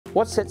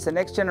What sets the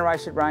next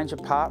generation range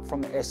apart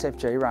from the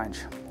SFG range?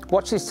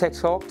 Watch this tech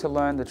talk to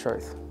learn the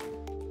truth.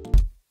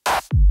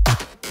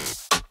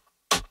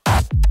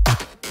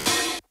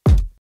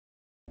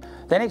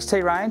 The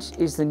NeXT range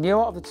is the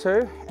newer of the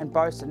two and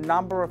boasts a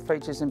number of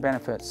features and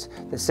benefits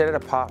that set it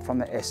apart from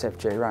the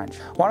SFG range.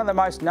 One of the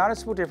most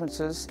noticeable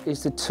differences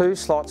is the 2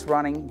 slots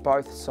running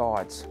both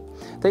sides.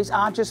 These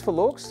aren't just for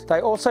looks,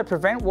 they also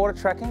prevent water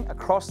tracking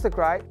across the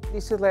grate.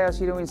 This allows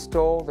you to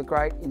install the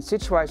grate in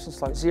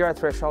situations like zero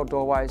threshold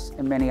doorways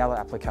and many other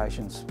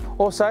applications.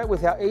 Also,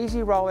 with our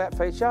easy rollout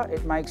feature,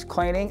 it makes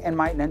cleaning and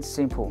maintenance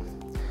simple.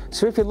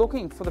 So if you're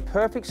looking for the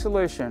perfect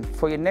solution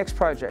for your next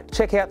project,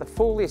 check out the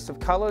full list of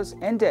colours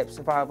and depths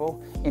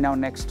available in our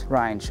NeXT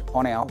range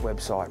on our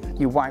website.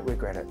 You won't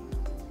regret it.